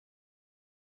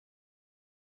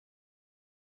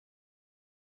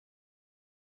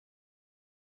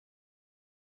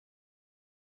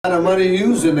lot of money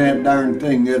using that darn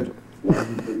thing.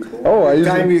 Oh, I The use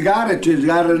time it. you got it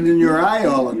in your eye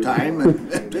all the time.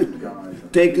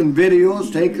 Taking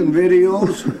videos. Did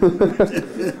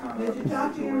you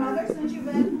talk to your mother since you've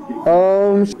been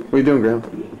home? What are you doing, Grandma?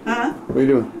 Huh? What are you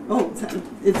doing? Oh,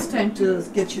 it's time to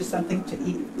get you something to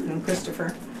eat,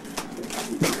 Christopher.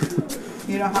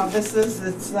 You know how this is?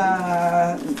 It's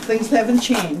things haven't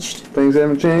changed. Things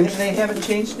haven't changed? They haven't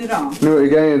changed at all. You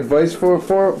got any advice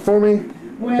for me?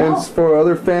 Well, And for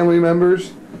other family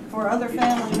members? for other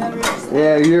family members.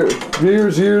 Yeah,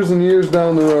 years and years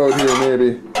down the road here,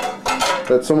 maybe.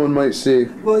 That someone might see.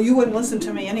 Well, you wouldn't listen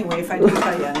to me anyway if I didn't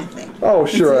tell you anything. Oh,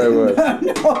 sure I would.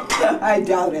 No, I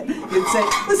doubt it. You'd say,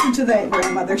 listen to that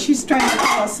grandmother. She's trying to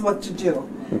tell us what to do.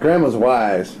 Grandma's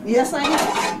wise. Yes, I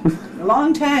am. A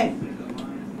long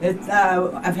time.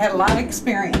 I've had a lot of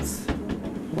experience.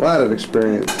 A lot of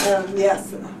experience.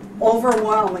 Yes,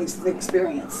 overwhelming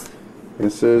experience.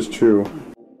 This is true.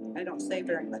 I don't say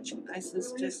very much. I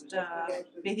says just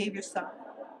behave yourself.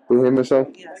 Behave myself?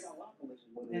 Yes.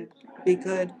 And be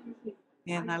good.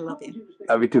 And I love you.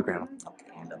 Love you too, Grandma. Okay,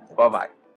 I love you. Bye-bye.